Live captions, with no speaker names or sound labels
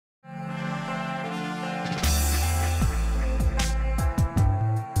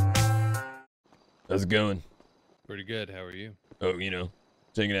How's it going? Pretty good. How are you? Oh, you know,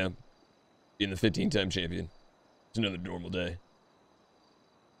 hanging out, being the 15-time champion. It's another normal day.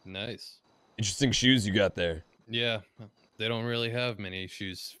 Nice. Interesting shoes you got there. Yeah, they don't really have many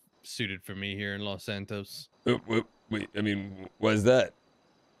shoes suited for me here in Los Santos. Oh, wait, I mean, why is that?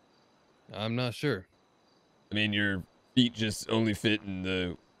 I'm not sure. I mean, your feet just only fit in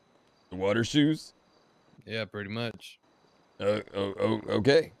the water shoes? Yeah, pretty much.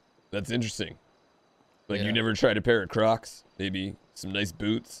 Okay. That's interesting. Like, Yeah. you never tried a pair of Crocs? Maybe some nice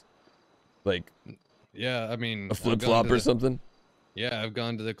boots? Like Yeah, I mean, a flip-flop or something? Yeah, I've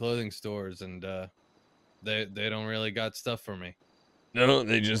gone to the clothing stores and they don't really got stuff for me. No,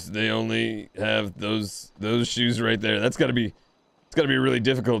 they only have those shoes right there. It's gotta be really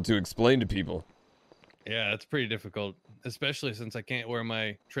difficult to explain to people. Yeah, it's pretty difficult, especially since I can't wear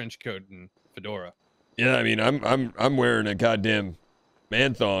my trench coat and fedora. Yeah, I mean, I'm wearing a goddamn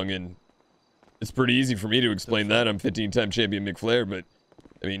man thong, and it's pretty easy for me to explain that. I'm 15-time champion Mick Flair, but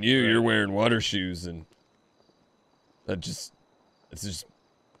I mean, you're wearing water shoes, and it's just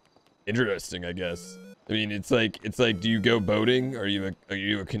interesting, I guess. I mean, it's like, do you go boating? Are you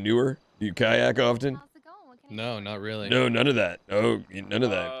a canoeer? Do you kayak often? No, not really. No, none of that. Oh, none of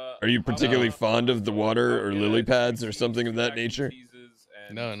that. Are you particularly fond of the water or lily pads or something of that nature?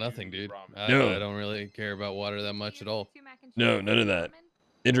 No, nothing, dude. No. I don't really care about water that much at all. No, none of that.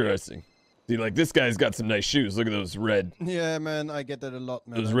 Interesting. See, like, this guy's got some nice shoes. Look at those red. Yeah, man, I get that a lot,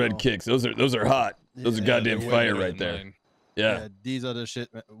 man. Those red kicks. Those are hot. Those are goddamn they're way fire better right than there. mine. Yeah. These are the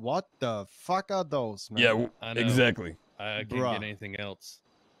shit, man. What the fuck are those, man? Yeah, I know. exactly. I can't Bruh. get anything else.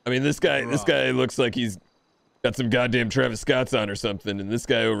 I mean, this guy looks like he's got some goddamn Travis Scott's on or something, and this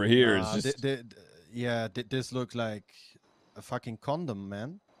guy over here is just. This looks like a fucking condom,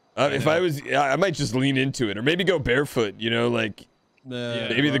 man. If I was, I might just lean into it, or maybe go barefoot. You know, like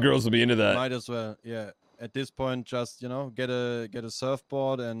maybe the girls will be into that. Might as well, yeah. At this point, just get a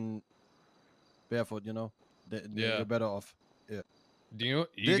surfboard and barefoot. You're better off. Yeah. Do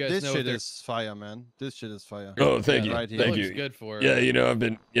you guys this know shit is fire, man. This shit is fire. Oh, thank you, Right here. thank looks you. good for Yeah, you know, I've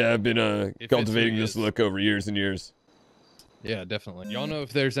been cultivating this is. look over years and years. Yeah, definitely. Y'all know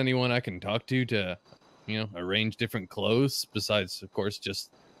if there's anyone I can talk to arrange different clothes besides, of course,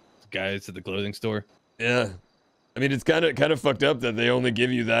 just guys at the clothing store? Yeah. I mean, it's kind of fucked up that they only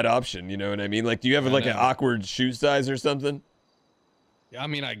give you that option. You know what I mean? Like, do you have like an awkward shoe size or something? Yeah, I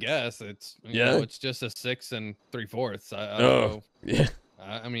mean, I guess it's it's just a 6 3/4. I don't know. Yeah.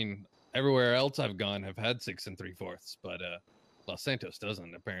 I mean, everywhere else I've gone have had 6 3/4, but Los Santos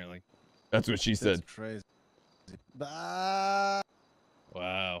doesn't apparently. That's what she said. That's crazy.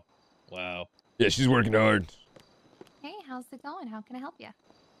 Wow. Yeah, she's working hard. Hey, how's it going? How can I help you?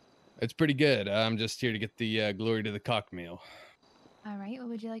 It's pretty good. I'm just here to get the glory to the cock meal. All right, what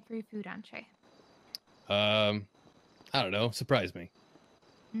would you like for your food entree? I don't know. Surprise me.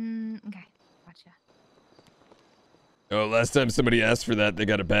 Okay, gotcha. Oh, last time somebody asked for that, they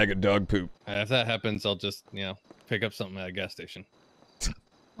got a bag of dog poop. If that happens, I'll just pick up something at a gas station.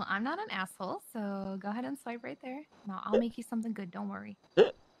 Well, I'm not an asshole, so go ahead and swipe right there. No, I'll make you something good. Don't worry.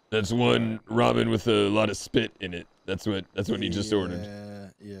 That's one ramen with a lot of spit in it. That's what he just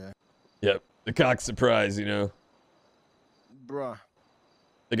ordered. Yeah. Yep. The cock surprise, Bruh.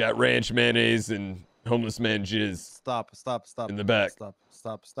 They got ranch mayonnaise and homeless man jizz. Stop. In the back. Stop.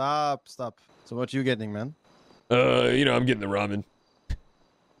 So what you getting, man? I'm getting the ramen.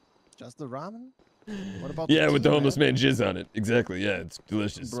 Just the ramen? What about Yeah, the with tea, the homeless man? man jizz on it. Exactly. Yeah, it's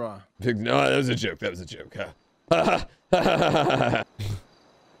delicious. Bruh. No, that was a joke. Huh?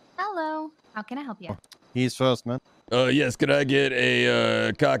 Hello. How can I help you? He's first, man. Yes, could I get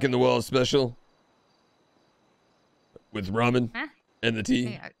a cock in the wall special? With ramen Huh? and the tea?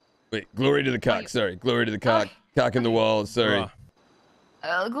 Hey, Wait, glory to the cock. Sorry, glory to the cock. Cock in the wall. Sorry.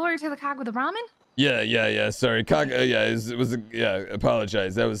 Bruh. glory to the cock with the ramen? Yeah. Sorry, cock.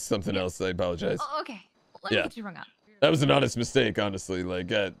 Apologize. That was something else. I apologize. Oh, okay. Let me get you rung up. That was an honest mistake, honestly.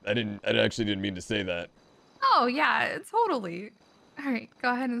 Like, I actually didn't mean to say that. Oh, yeah, totally. All right,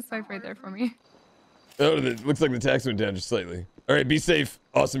 go ahead and swipe right there for me. Oh, it looks like the tax went down just slightly. All right, be safe.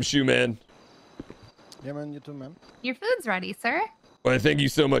 Awesome shoe, man. Yeah, man, you too, man. Your food's ready, sir. Well, thank you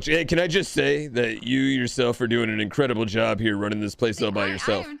so much. Hey, can I just say that you yourself are doing an incredible job here running this place all by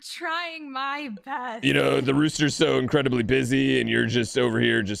yourself. I'm trying my best. You know, the Rooster's so incredibly busy, and you're just over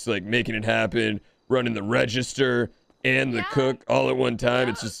here just, like, making it happen, running the register and the cook all at one time.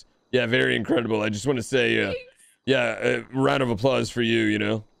 It's just, very incredible. I just want to say, a round of applause for you,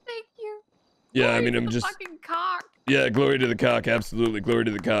 Thank you. Yeah, Glory I mean, to I'm the just... fucking cock. Yeah, glory to the cock. Absolutely. Glory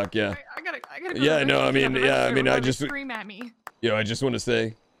to the cock. Yeah. I gotta go Yeah, to the no, I register. mean, I'm I gonna just... scream at me. I just want to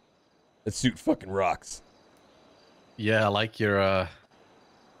say, That suit fucking rocks. Yeah, I like your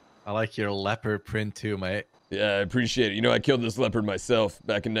leopard print too, mate. Yeah, I appreciate it. You know, I killed this leopard myself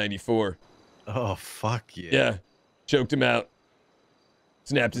back in '94. Oh, fuck yeah. Yeah, choked him out,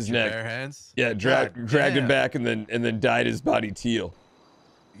 snapped his neck. Bare hands? Yeah, dragged him back, and then dyed his body teal.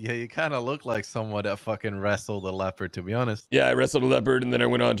 Yeah, you kind of look like someone that fucking wrestled a leopard, to be honest. Yeah, I wrestled a leopard, and then I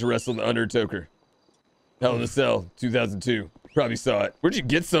went on to wrestle the Undertoker. Hell in a Cell, 2002. Probably saw it. Where'd you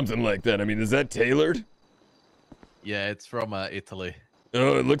get something like that? I mean, is that tailored? Yeah, it's from Italy.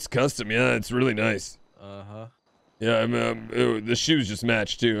 Oh, it looks custom. Yeah, it's really nice. Uh-huh. Yeah, the shoes just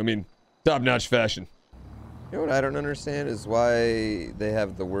match too. I mean, top-notch fashion. You know what I don't understand is why they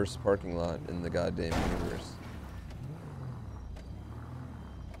have the worst parking lot in the goddamn universe.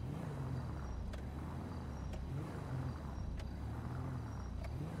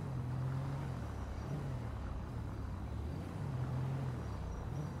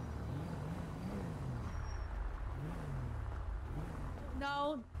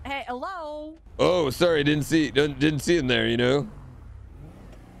 No. Hey, hello. Oh, sorry, didn't see him there. You know.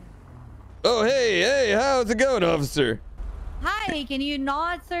 Oh, hey, how's it going, officer? Hi, can you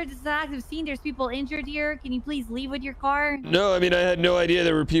not, sir? This is an active scene. There's people injured here. Can you please leave with your car? No, I mean, I had no idea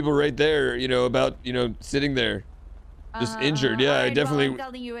there were people right there, you know, sitting there. Just injured. Yeah, right, I definitely. Well, I'm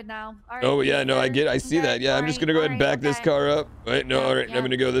telling you it now. All right, Oh, yeah, no, I see okay, that. Yeah, I'm just going to go ahead and back this car up. Wait, no, all right, I'm going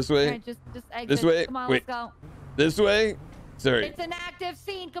to go this way. All right, just exit. This way? Come on, Wait. let's go. This way? Sorry. It's an active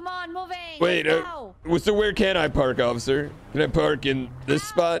scene. Come on, moving. Wait, Let's go. so where can I park, officer? Can I park in this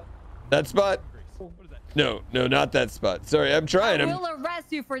spot? That spot? No, not that spot. Sorry, I'm trying. I will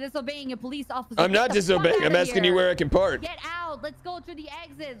arrest you for disobeying a police officer. I'm not disobeying. I'm asking you where I can park. Get out. Let's go through the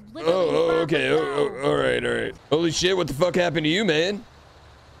exits. Okay. All right. Holy shit, what the fuck happened to you, man?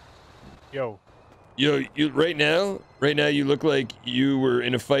 Yo, you right now you look like you were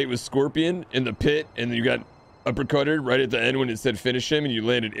in a fight with Scorpion in the pit, and you got uppercutted right at the end when it said finish him, and you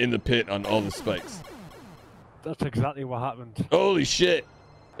landed in the pit on all the spikes. that's exactly what happened. Holy shit.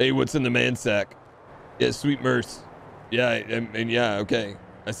 Hey, what's in the man sack? Yeah, sweet merce. Yeah, and yeah, okay.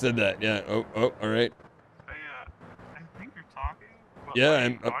 I said that. Yeah. Oh, all right. I think you're talking. But Yeah, my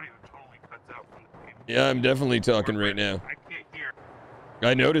I'm. audio totally cuts out from the game. Yeah, I'm definitely talking right now. I can't hear.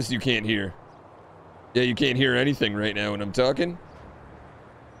 I notice you can't hear. Yeah, you can't hear anything right now when I'm talking.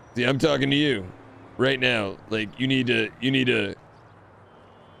 See, I'm talking to you right now. Like, you need to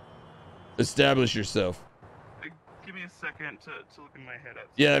establish yourself. Give me a second to look in my head.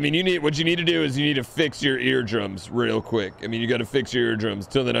 Yeah, I mean, what you need to do is you need to fix your eardrums real quick. I mean, you got to fix your eardrums.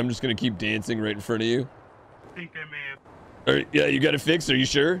 Till then, I'm just gonna keep dancing right in front of you. I think I may have. All right, yeah, you got to fix. Are you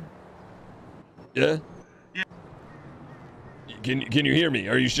sure? Yeah. Yeah. Can you hear me?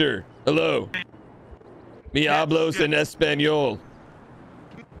 Are you sure? Hello. Mi hablos en español.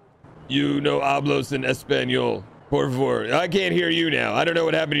 You know hablos en español. Por favor. I can't hear you now. I don't know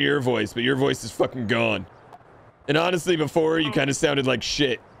what happened to your voice, but your voice is fucking gone. And honestly, before you kind of sounded like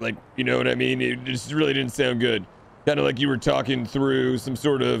shit. Like, you know what I mean? It just really didn't sound good. Kind of like you were talking through some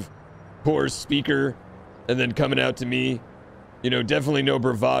sort of poor speaker and then coming out to me. You know, definitely no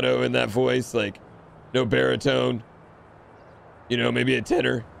bravado in that voice. Like, no baritone. You know, maybe a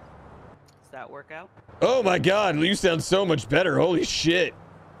tenor. Does that work out? Oh my God, you sound so much better. Holy shit.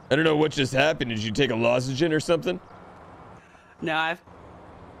 I don't know what just happened. Did you take a lozengen or something? No, I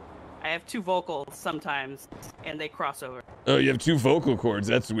have two vocals sometimes, and they cross over. Oh, you have two vocal cords.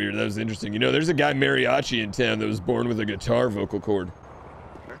 That's weird. That was interesting. You know, there's a guy mariachi in town that was born with a guitar vocal cord.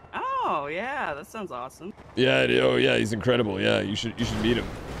 Oh, yeah, that sounds awesome. Yeah, oh yeah, he's incredible. Yeah, you should meet him.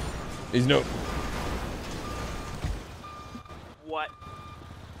 He's no... What?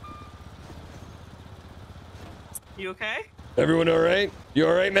 You okay? Everyone all right? You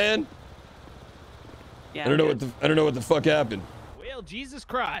all right, man? Yeah. I don't know what the fuck happened. Well, Jesus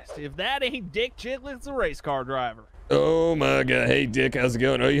Christ, if that ain't Dick Chicklets, the race car driver. Oh my God. Hey Dick, how's it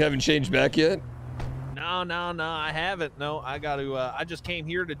going? Oh, you haven't changed back yet? No, I haven't. No, I got to, I just came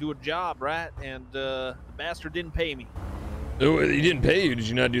here to do a job, right? And the bastard didn't pay me. Oh, he didn't pay you. Did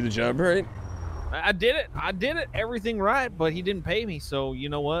you not do the job right? I did it, everything right, but he didn't pay me. So, you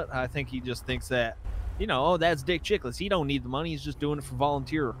know what? I think he just thinks that, you know, oh, that's Dick Chicklets. He don't need the money. He's just doing it for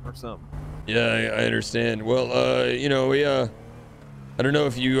volunteer or something. Yeah, I understand. Well, you know, we, I don't know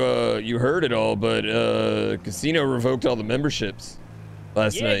if you heard it all, but Casino revoked all the memberships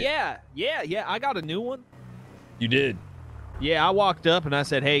last night. Yeah. I got a new one. You did? Yeah, I walked up and I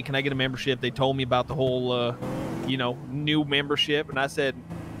said, hey, can I get a membership? They told me about the whole, you know, new membership. And I said,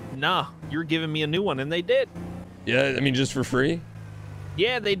 nah, you're giving me a new one. And they did. Yeah, I mean, just for free?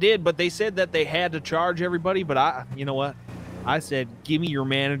 Yeah, they did. But they said that they had to charge everybody. But you know what? I said, "Give me your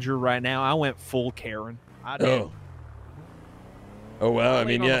manager right now." I went full Karen. I did. Oh wow. I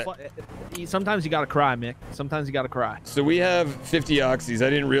mean, yeah. Sometimes you gotta cry, Mick. Sometimes you gotta cry. So we have 50 oxys. I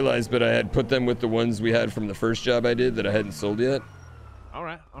didn't realize, but I had put them with the ones we had from the first job I did that I hadn't sold yet. All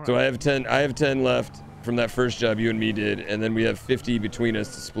right. So I have 10. I have 10 left from that first job you and me did, and then we have 50 between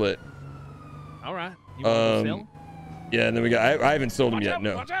us to split. All right. You want to sell? Yeah, and then we got. I haven't sold them yet.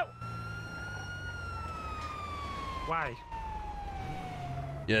 No. Watch out. Why?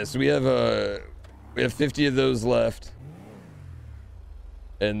 Yeah. So we have 50 of those left.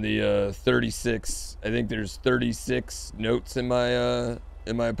 And the 36, I think there's 36 notes in my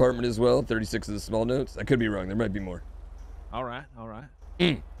apartment as well. 36 of the small notes. I could be wrong. There might be more. All right.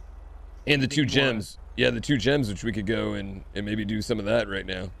 And the 2 gems. Yeah, the 2 gems, which we could go and maybe do some of that right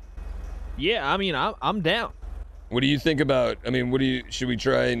now. Yeah, I mean, I'm down. What do you think about? I mean, should we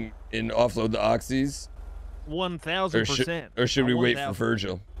try and offload the oxys? 1,000%. Or should we wait for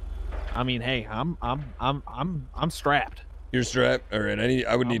Virgil? I mean, hey, I'm strapped. You're strapped? All right.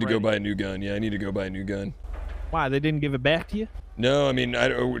 I would need to go buy a new gun. Yeah, I need to go buy a new gun. Why? They didn't give it back to you? No, I mean,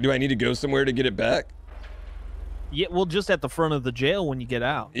 do I need to go somewhere to get it back? Yeah, well, just at the front of the jail when you get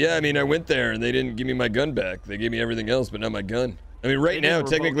out. Yeah, I mean, I went there and they didn't give me my gun back. They gave me everything else, but not my gun. I mean, right now,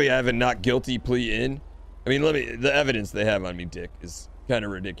 technically, I have a not guilty plea in. I mean, the evidence they have on me, Dick, is kind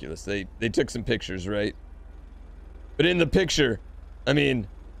of ridiculous. They took some pictures, right? But in the picture, I mean,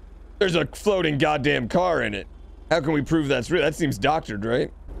 there's a floating goddamn car in it. How can we prove that's real? That seems doctored,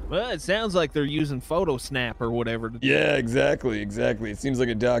 right? Well, it sounds like they're using Photo Snap or whatever. Yeah, exactly. It seems like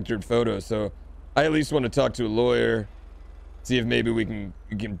a doctored photo. So I at least want to talk to a lawyer, see if maybe we can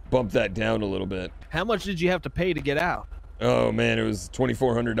bump that down a little bit. How much did you have to pay to get out? Oh man, it was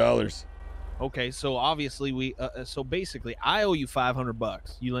 $2,400. Okay, so obviously so basically I owe you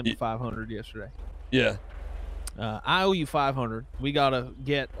 $500. You lent me $500 yesterday. Yeah. I owe you $500. We gotta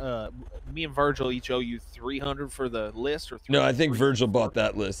get me and Virgil each owe you $300 for the list, or no, I think Virgil bought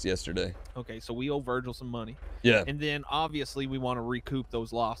that list yesterday. Okay, so we owe Virgil some money. Yeah. And then obviously we want to recoup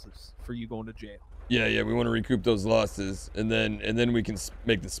those losses for you going to jail. Yeah, we want to recoup those losses, and then we can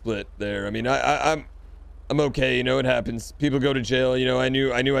make the split there. I mean, I'm okay. You know, it happens. People go to jail. You know, I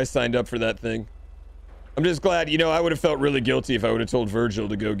knew I signed up for that thing. I'm just glad. You know, I would have felt really guilty if I would have told Virgil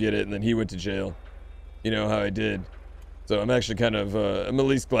to go get it and then he went to jail. You know how I did. So I'm actually kind of, I'm at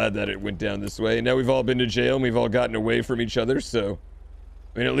least glad that it went down this way. And now we've all been to jail and we've all gotten away from each other. So,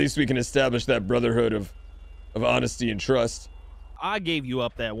 I mean, at least we can establish that brotherhood of honesty and trust. I gave you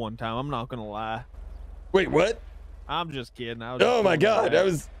up that one time. I'm not gonna lie. Wait, what? I'm just kidding. Oh my God, I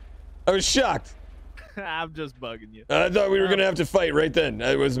was shocked. I'm just bugging you. I thought we were gonna have to fight right then.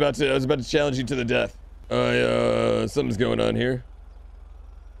 I was about to challenge you to the death. Something's going on here.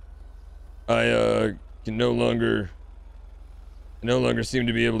 I can no longer seem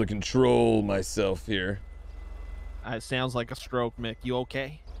to be able to control myself here. It sounds like a stroke, Mick. You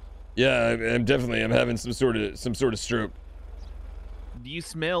okay? Yeah, I'm definitely. I'm having some sort of stroke. Do you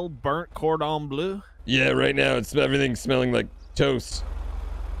smell burnt cordon bleu? Yeah, right now everything's smelling like toast.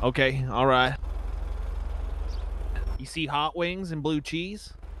 Okay, all right. You see hot wings and blue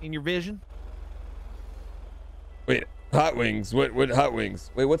cheese in your vision? Wait, hot wings? What hot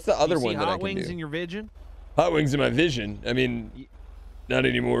wings? Wait, what's the other one that I can do? Hot wings in your vision? Hot wings in my vision? I mean, not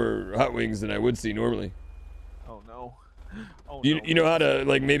any more hot wings than I would see normally. Oh no. Oh, you know how to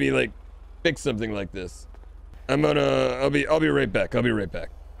maybe fix something like this? I'll be right back. I'm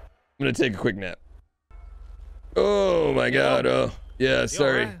gonna take a quick nap. Oh my God. Oh yeah,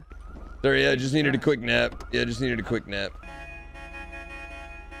 sorry. Right? Sorry, yeah, I just needed a quick nap. I'll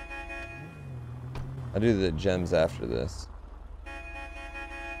do the gems after this.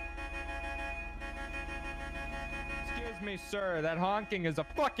 Excuse me, sir. That honking is a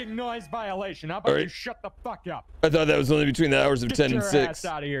fucking noise violation. How about you shut the fuck up? I thought that was only between the hours of 10 and 6. Get your ass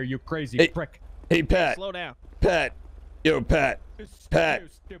out of here, you crazy prick. Hey, Pat. Slow down. Pat. Yo, Pat. Pat. You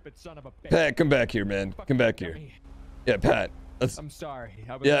stupid son of a bitch. Pat, come back here, man. Come back here. Yeah, Pat. I'm sorry.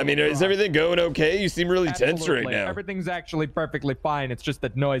 Yeah, I mean, is everything going okay? You seem really tense right now. Everything's actually perfectly fine. It's just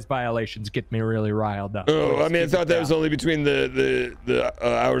that noise violations get me really riled up. Oh, I mean, I thought that was only between the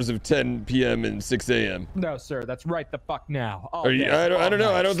hours of 10 p.m. and 6 a.m. No, sir. That's right the fuck now. I don't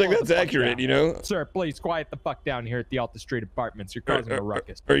know. I don't think that's accurate, you know? Sir, please quiet the fuck down here at the Alta Street Apartments. You're causing a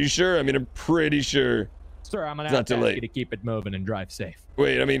ruckus. Are you sure? I mean, I'm pretty sure. Sir, I'm going to have to ask you to keep it moving and drive safe.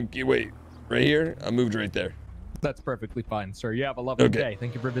 Wait, right here? I moved right there. That's perfectly fine, sir. You have a lovely day.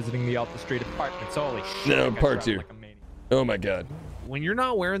 Thank you for visiting the Alta Street Apartments. Holy shit. No, part 2. Oh my God. When you're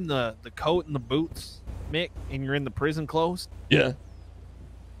not wearing the coat and the boots, Mick, and you're in the prison clothes. Yeah.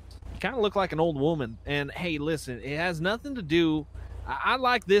 kind of look like an old woman. And hey, listen, it has nothing to do. I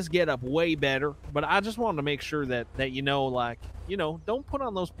like this getup way better, but I just wanted to make sure that don't put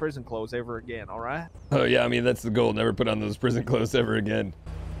on those prison clothes ever again. All right? Oh yeah, I mean that's the goal. Never put on those prison clothes ever again.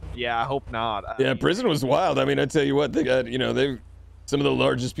 Yeah, I hope not. Yeah, prison was wild. I mean, I tell you what, they got some of the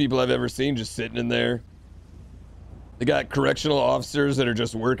largest people I've ever seen just sitting in there. They got correctional officers that are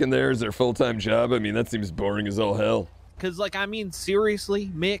just working there as their full-time job. I mean, that seems boring as all hell. Because,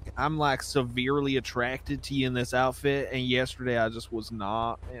 seriously, Mick, I'm, severely attracted to you in this outfit, and yesterday I just was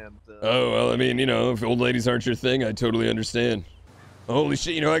not, and... Oh, well, I mean, if old ladies aren't your thing, I totally understand. Holy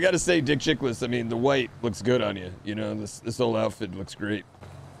shit, I gotta say, Dick Chickless, I mean, the white looks good on you. This whole outfit looks great.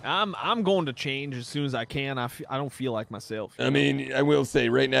 I'm going to change as soon as I can. I don't feel like myself. I mean, I will say,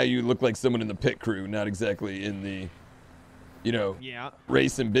 right now you look like someone in the pit crew, not exactly in the,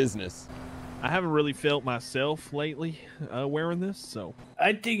 race and business. I haven't really felt myself lately wearing this, so.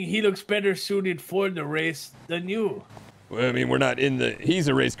 I think he looks better suited for the race than you. Well, I mean, we're not in the... He's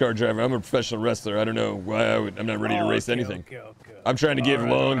a race car driver. I'm a professional wrestler. I don't know why I'm not ready to race anything. Okay. I'm trying to give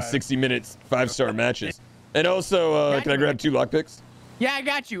long 60 minutes, 5-star matches. And also, can I grab 2 lockpicks? Yeah, I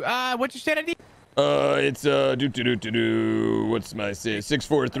got you. What's your sanity? It's what's my say?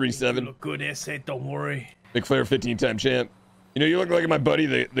 6437. Look good, essay. Don't worry. Mick Flair, 15-time champ. You look like my buddy,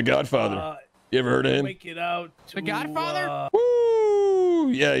 the Godfather. You ever heard of him? Make it out. The Godfather? Woo!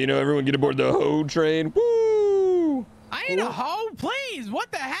 Yeah, everyone get aboard the hoe train. Woo! I ain't a hoe, please. What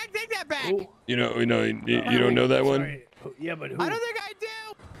the heck? Take that back. You don't know that one? Sorry. Yeah, but who? I don't think I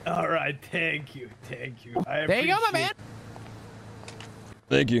do. All right, thank you. There you go, my man.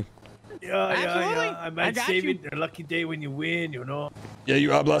 Thank you. Yeah. I might save it. A lucky day when you win, Yeah, you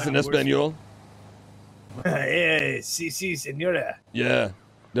hablas en español? Sí, señora. Yeah.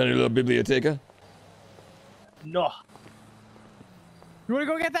 Done a little biblioteca? No. You want to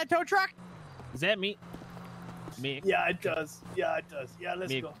go get that tow truck? Is that me? Mick? Yeah, it does. Yeah,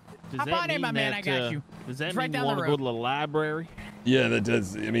 let's Mick, go. Hop on in, my man. I got you. Does that It's mean right you down want the to go road. to the library? Yeah, that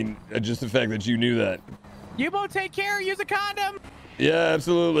does. I mean, just the fact that you knew that. You both take care. Use a condom. Yeah,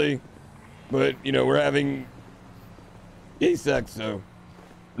 absolutely. But, we're having gay sex, so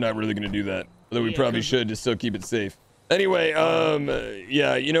we're not really going to do that. Although we probably should to still keep it safe. Anyway,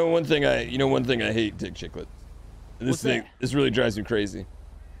 yeah, one thing I hate, Dick Chicklets. This really drives me crazy.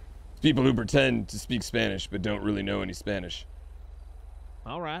 It's people who pretend to speak Spanish but don't really know any Spanish.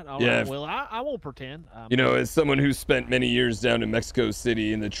 All right. Well, I won't pretend. As someone who's spent many years down in Mexico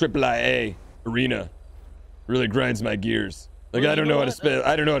City in the AAA arena, really grinds my gears. Like, I don't know how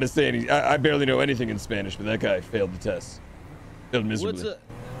to say any. I barely know anything in Spanish, but that guy failed the test. Failed miserably.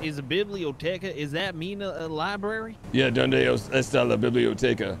 Is a biblioteca? Is that mean a library? Yeah, donde está la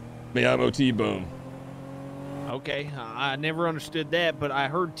biblioteca? Me llamo T-Bone. Okay, I never understood that, but I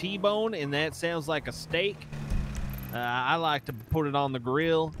heard T-bone, and that sounds like a steak. I like to put it on the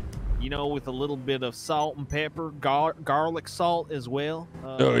grill, with a little bit of salt and pepper, garlic salt as well.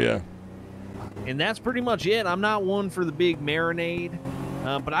 Oh yeah. And that's pretty much it. I'm not one for the big marinade.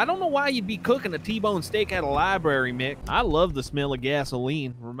 But I don't know why you'd be cooking a T-bone steak at a library, Mick. I love the smell of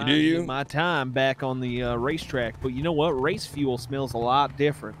gasoline. Reminds me of my time back on the racetrack. But you know what? Race fuel smells a lot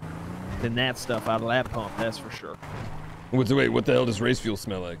different than that stuff out of that pump, that's for sure. What the hell does race fuel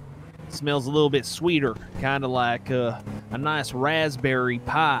smell like? It smells a little bit sweeter, kind of like a nice raspberry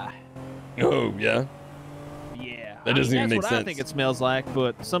pie. Oh, yeah? Yeah. That doesn't even make sense. That's what I think it smells like,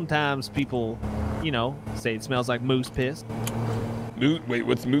 but sometimes people, say it smells like moose piss. Wait,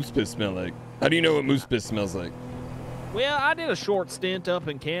 what's moose piss smell like? How do you know what moose piss smells like? Well, I did a short stint up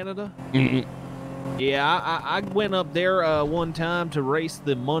in Canada. Mm-hmm. Yeah, I went up there one time to race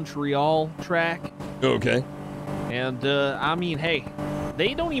the Montreal track. Okay. And, I mean, hey,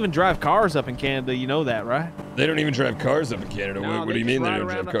 they don't even drive cars up in Canada. You know that, right? They don't even drive cars up in Canada. No, what do you mean they don't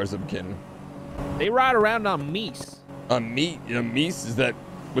drive cars up in Canada? They ride around on meese. On meat? Meese?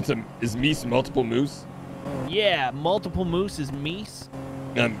 Is meese multiple moose? Yeah, multiple moose is meese.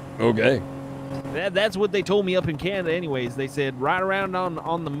 Okay. That's what they told me up in Canada anyways. They said ride around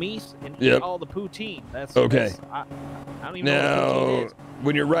on the meese and eat all the poutine. That's okay. I don't even know what poutine is.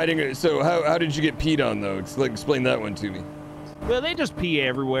 When you're riding, so how did you get peed on though? Explain that one to me. Well, they just pee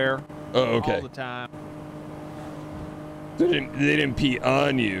everywhere. Oh, okay. All the time. So they didn't pee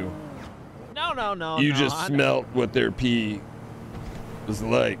on you. No. You just smelt what their pee was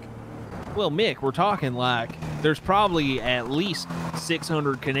like. Well, Mick, we're talking like there's probably at least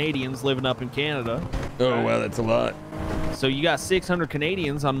 600 Canadians living up in Canada. Oh, right? Wow, that's a lot. So you got 600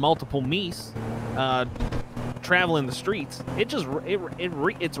 Canadians on multiple meese traveling the streets.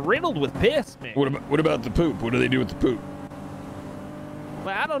 It's riddled with piss, man. What about the poop? What do they do with the poop?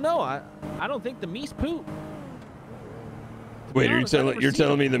 But I don't know. I don't think the meese poop. Wait, you're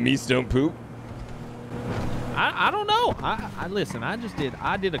telling me the meese don't poop? I don't know. I listen.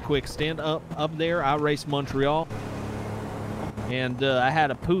 I did a quick stint up there. I raced Montreal, and I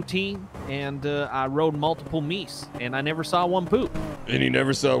had a poutine, and I rode multiple meese, and I never saw one poop. And you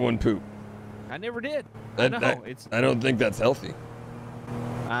never saw one poop? I never did. I don't think that's healthy.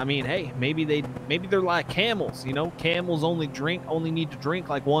 I mean, hey, maybe they're like camels. You know, camels only need to drink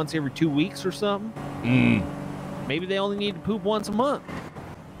like once every 2 weeks or something. Maybe they only need to poop once a month.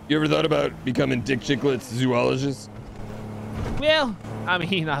 You ever thought about becoming Dick Chicklet's zoologist? Well, I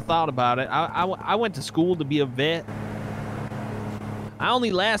mean, I thought about it. I went to school to be a vet. I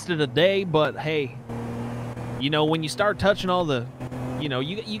only lasted a day, but hey, you know, when you start touching all the, you know,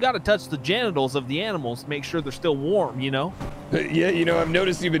 you got to touch the genitals of the animals to make sure they're still warm, you know? Yeah, you know, I've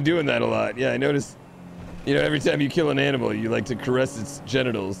noticed you've been doing that a lot. Yeah, I noticed, you know, every time you kill an animal, you like to caress its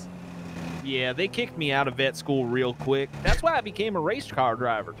genitals. Yeah, they kicked me out of vet school real quick. That's why I became a race car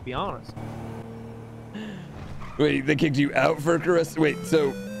driver, to be honest. Wait, they kicked you out for caress? Wait,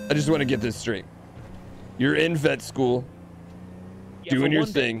 so I just want to get this straight. You're in vet school, doing your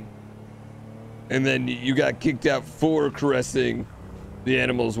thing, and then you got kicked out for caressing the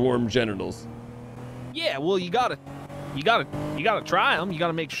animal's warm genitals. Yeah, well, you gotta try them. You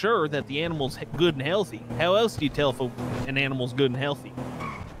gotta make sure that the animal's good and healthy. How else do you tell if an animal's good and healthy?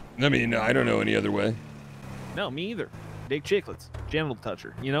 I mean, I don't know any other way. No, me either. Dick Chicklets, genital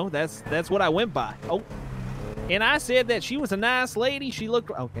toucher. You know, that's what I went by. Oh, and I said that she was a nice lady. She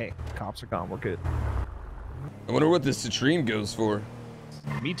looked okay. Cops are gone. We're good. I wonder what this citrine goes for.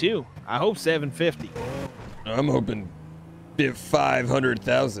 Me too. I hope $750. I'm hoping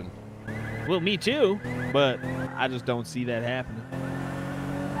 500,000. Well, me too, but I just don't see that happening.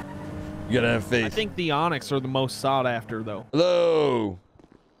 You gotta have faith. I think the Onyx are the most sought after, though. Hello.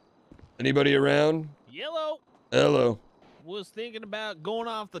 Anybody around? Yellow. Hello. Was thinking about going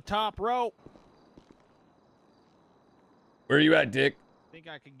off the top rope. Where are you at, Dick? Think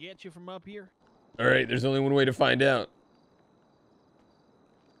I could get you from up here? All right, there's only one way to find out.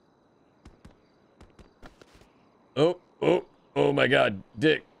 Oh my God,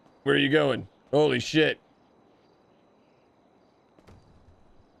 Dick, where are you going? Holy shit.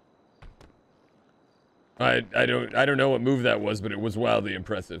 I don't know what move that was, but it was wildly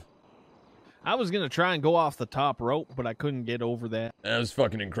impressive. I was gonna try and go off the top rope, but I couldn't get over that. That was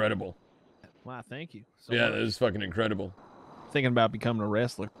fucking incredible. Wow, thank you. Yeah, that was fucking incredible. Thinking about becoming a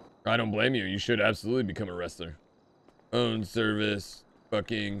wrestler. I don't blame you. You should absolutely become a wrestler. Own service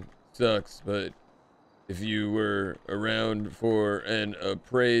fucking sucks, but if you were around for an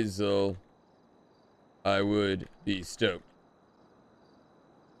appraisal, I would be stoked.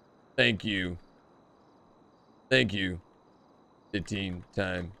 Thank you. Thank you,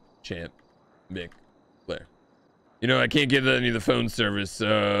 15-time champ Mick Flair. You know, I can't get any of the phone service,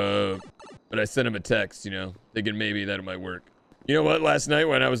 but I sent him a text, you know, thinking maybe that might work. You know what? Last night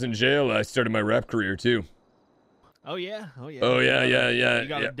when I was in jail, I started my rap career too. Oh yeah, oh yeah. Oh yeah, yeah. You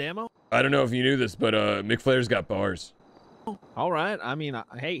got a demo? I don't know if you knew this, but Mick Flair's got bars. All right. I mean,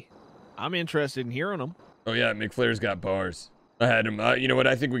 hey, I'm interested in hearing them. Oh yeah, Mick Flair's got bars. I had him. You know what?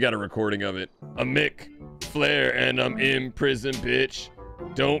 I think we got a recording of it. I'm Mick Flair and I'm in prison, bitch.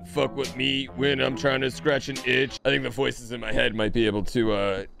 Don't fuck with me when I'm trying to scratch an itch. I think the voices in my head might be able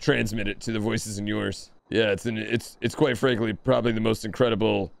to transmit it to the voices in yours. Yeah, it's quite frankly probably the most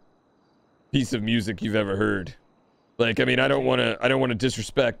incredible piece of music you've ever heard. Like, I mean, I don't want to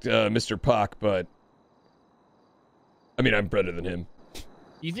disrespect Mr. Pac, but I mean, I'm better than him.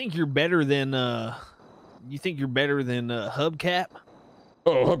 You think you're better than Hubcap?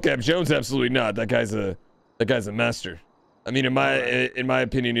 Oh, Hubcap Jones, absolutely not. That guy's a master. I mean, in my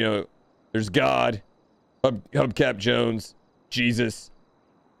opinion, you know, there's God, Hubcap Jones, Jesus.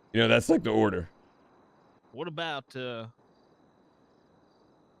 You know, that's like the order. What about yeah,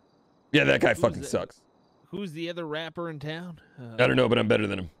 that guy fucking sucks. Who's the other rapper in town? I don't know, but I'm better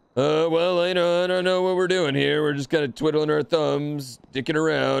than him. Well, I don't know what we're doing here. We're just kind of twiddling our thumbs, dicking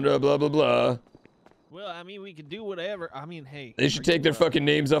around, blah, blah, blah. Well, I mean, we could do whatever. I mean, hey. They should take their fucking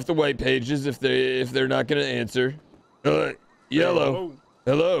names off the white pages if they're not gonna answer. Yellow.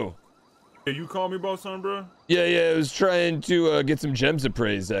 Hello. Hey, you call me about something, bro? Yeah, I was trying to get some gems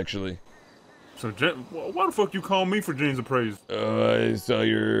appraised, actually. So, why the fuck you call me for gems appraised? I saw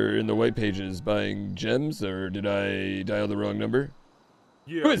you're in the white pages buying gems, or did I dial the wrong number?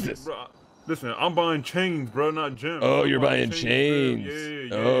 Yeah. Who is this? Bro, listen, I'm buying chains, bro, not gems. Oh, you're buying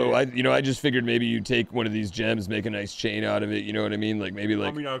chains. Yeah. Oh, I just figured maybe you take one of these gems, make a nice chain out of it. You know what I mean? Like maybe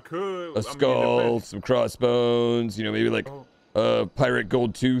like I mean, I could. a skull, some crossbones. You know, maybe like Pirate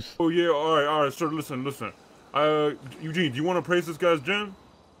Gold Tooth. Oh yeah, all right, sir. Listen. Eugene, do you want to appraise this guy's gem?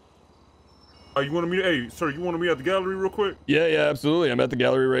 You want to meet? Hey, sir, you want to meet at the gallery real quick? Yeah, absolutely. I'm at the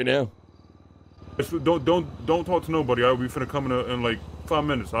gallery right now. So don't talk to nobody. I'll be finna come in like 5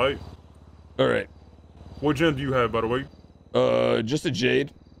 minutes. All right. All right. What gem do you have, by the way? Just a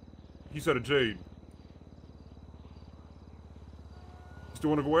jade. He said a jade.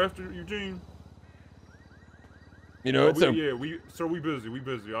 Still want to go after Eugene? You know, it's sir, we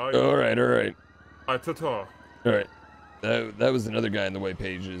busy. All right. All right. All right, ta-ta. All right. That was another guy in the white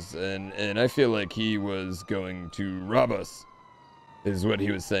pages, and I feel like he was going to rob us, is what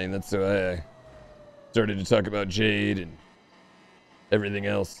he was saying. That's so I started to talk about Jade and everything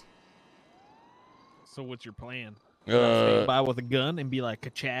else. So what's your plan? Stand by with a gun and be like,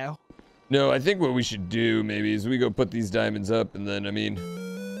 ka-chow? No, I think what we should do maybe is we go put these diamonds up, and then, I mean,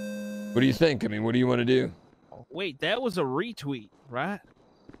 what do you think? I mean, what do you want to do? Wait, that was a retweet, right?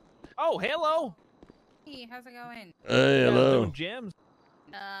 Oh, hello. Hey, how's it going? Hey, hello. Gems.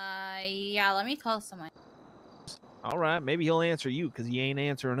 Yeah, let me call someone. All right, maybe he'll answer you because he ain't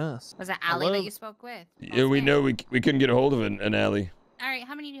answering us. Was it Allie that you spoke with? Yeah, we know we couldn't get a hold of an alley. All right,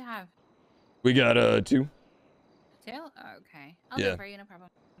 how many do you have? We got 2. 2? Oh, okay. I'll do it for you, no problem.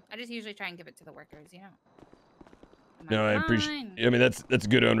 I just usually try and give it to the workers, you know. No, I appreciate. I mean, that's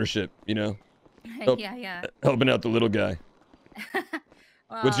good ownership, you know. Yeah. Helping out the little guy.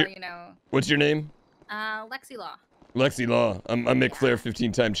 Well, you know. What's your name? Lexi Law. Lexi Law. I'm Mick Flair,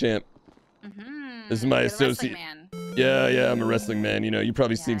 15-time champ. This is my associate. Yeah, I'm a wrestling man. You know, you've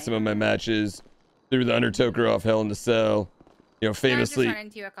probably seen some of my matches through the Undertaker off Hell in a Cell. You know, famously. I've just run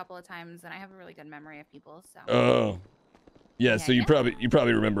into you a couple of times, and I have a really good memory of people. So. Oh. Yeah, so you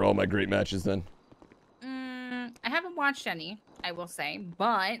probably remember all my great matches then. I haven't watched any, I will say,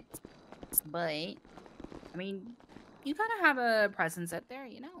 but I mean, you gotta have a presence out there,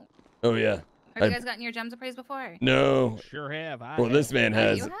 you know. Oh yeah. Have you guys gotten your gems appraised before? No. Sure have. Well, this man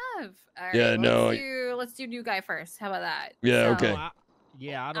has. You have. All right, yeah, no. Let's do new guy first. How about that? Yeah. So, okay. I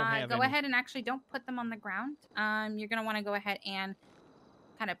don't have. Go ahead and actually don't put them on the ground. You're gonna want to go ahead and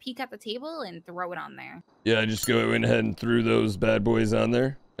kind of peek at the table and throw it on there. Yeah, I just went ahead and threw those bad boys on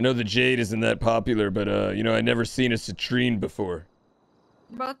there. I know the jade isn't that popular, but you know, I never seen a citrine before.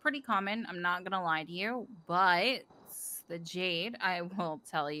 They're both pretty common. I'm not gonna lie to you, but the jade, I will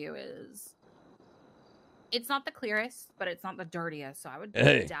tell you, it's not the clearest, but it's not the dirtiest. So I would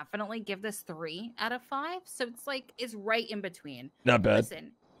definitely give this 3 out of 5. So it's right in between. Not bad.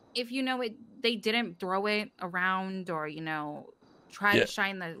 Listen, if you know they didn't throw it around or you know try to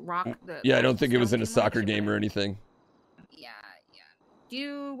shine the rock. I don't think it was in a soccer game or anything.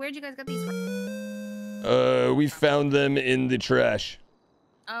 Where'd you guys get these from? We found them in the trash.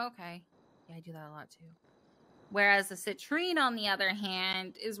 Oh, okay. Yeah, I do that a lot too. Whereas the citrine, on the other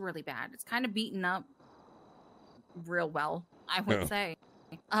hand, is really bad. It's kind of beaten up real well, I would say.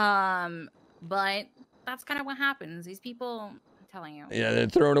 But that's kind of what happens. These people, I'm telling you. Yeah, they're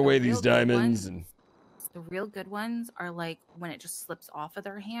throwing away these diamonds and the real good ones are like when it just slips off of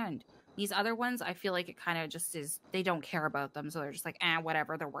their hand. These other ones, I feel like it kind of just is. They don't care about them, so they're just like,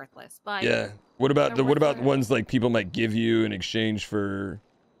 whatever. They're worthless. But yeah, what about the ones like people might give you in exchange for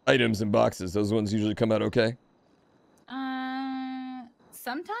items and boxes? Those ones usually come out okay.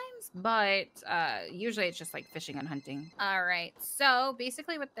 Sometimes, but usually it's just like fishing and hunting. All right. So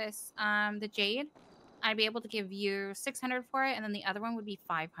basically, with this, the jade, I'd be able to give you 600 for it, and then the other one would be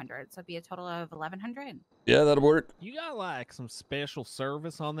 500. So it'd be a total of 1,100. Yeah, that'll work. You got like some special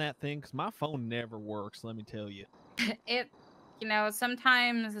service on that thing? Because my phone never works, let me tell you. You know,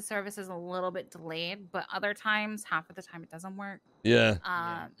 sometimes the service is a little bit delayed, but other times, half of the time, it doesn't work.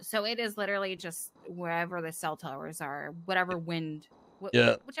 Yeah. So it is literally just wherever the cell towers are, whatever wind,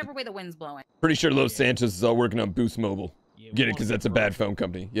 whichever way the wind's blowing. Pretty sure Los Santos is all working on Boost Mobile. Get it? Because that's a bad phone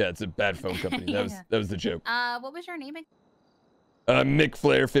company. Yeah, it's a bad phone company. That was the joke. What was your name again? Mick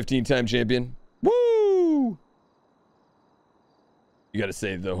Flair, 15-time champion. Woo! You got to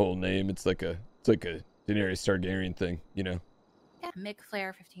say the whole name. It's like a Daenerys Targaryen thing, you know. Yeah, Mick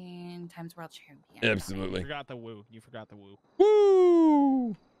Flair, 15 times world champion. Absolutely. You forgot the woo.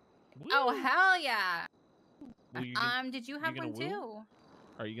 Woo! Oh hell yeah! Well, did you have one too?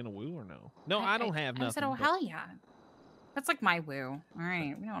 Are you gonna woo or no? No, I don't have nothing. I said, oh hell yeah! That's like my woo. All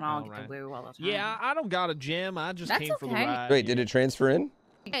right, we don't all get the woo all the time. Yeah, I don't got a gem. I just came for the ride. Wait, did it transfer in?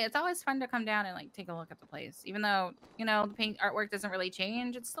 Hey, it's always fun to come down and like take a look at the place, even though you know the paint artwork doesn't really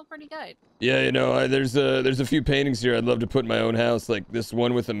change. It's still pretty good. Yeah, you know, there's a few paintings here I'd love to put in my own house, like this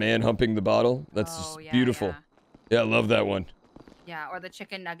one with a man humping the bottle. That's just beautiful. Yeah, I love that one. Yeah, or the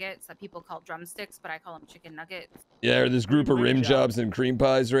chicken nuggets that people call drumsticks, but I call them chicken nuggets. Yeah, or this group of rim jobs and cream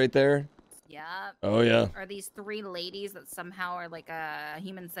pies right there. Yep. Oh yeah. Or these 3 ladies that somehow are like a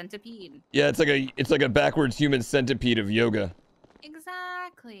human centipede. Yeah, it's like a backwards human centipede of yoga.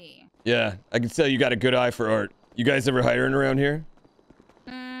 Exactly. Yeah, I can tell you got a good eye for art. You guys ever hiring around here?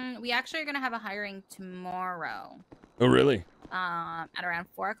 We actually are gonna have a hiring tomorrow. Oh really? At around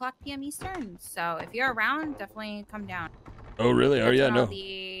 4:00 p.m. Eastern. So if you're around, definitely come down. Oh really? That's Oh yeah, when no. all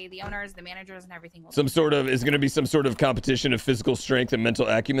the owners, the managers, and everything. Will Some sort of is going to be some sort of competition of physical strength and mental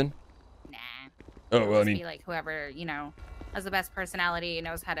acumen. Nah. Oh well, I Just mean. be like whoever has the best personality,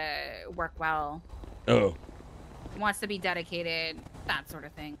 knows how to work well, Oh. wants to be dedicated, that sort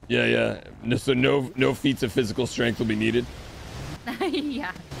of thing. Yeah, yeah. So no feats of physical strength will be needed.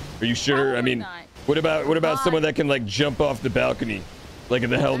 Yeah. Are you sure? I mean, not. what about someone that can like jump off the balcony, like in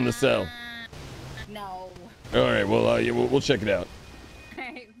the Hell in the Cell? No. All right. Well, yeah, we'll check it out.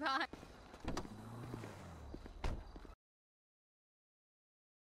 Bye.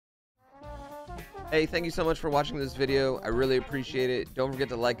 Hey, thank you so much for watching this video. I really appreciate it. Don't forget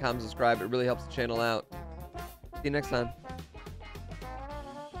to like, comment, subscribe. It really helps the channel out. See you next time.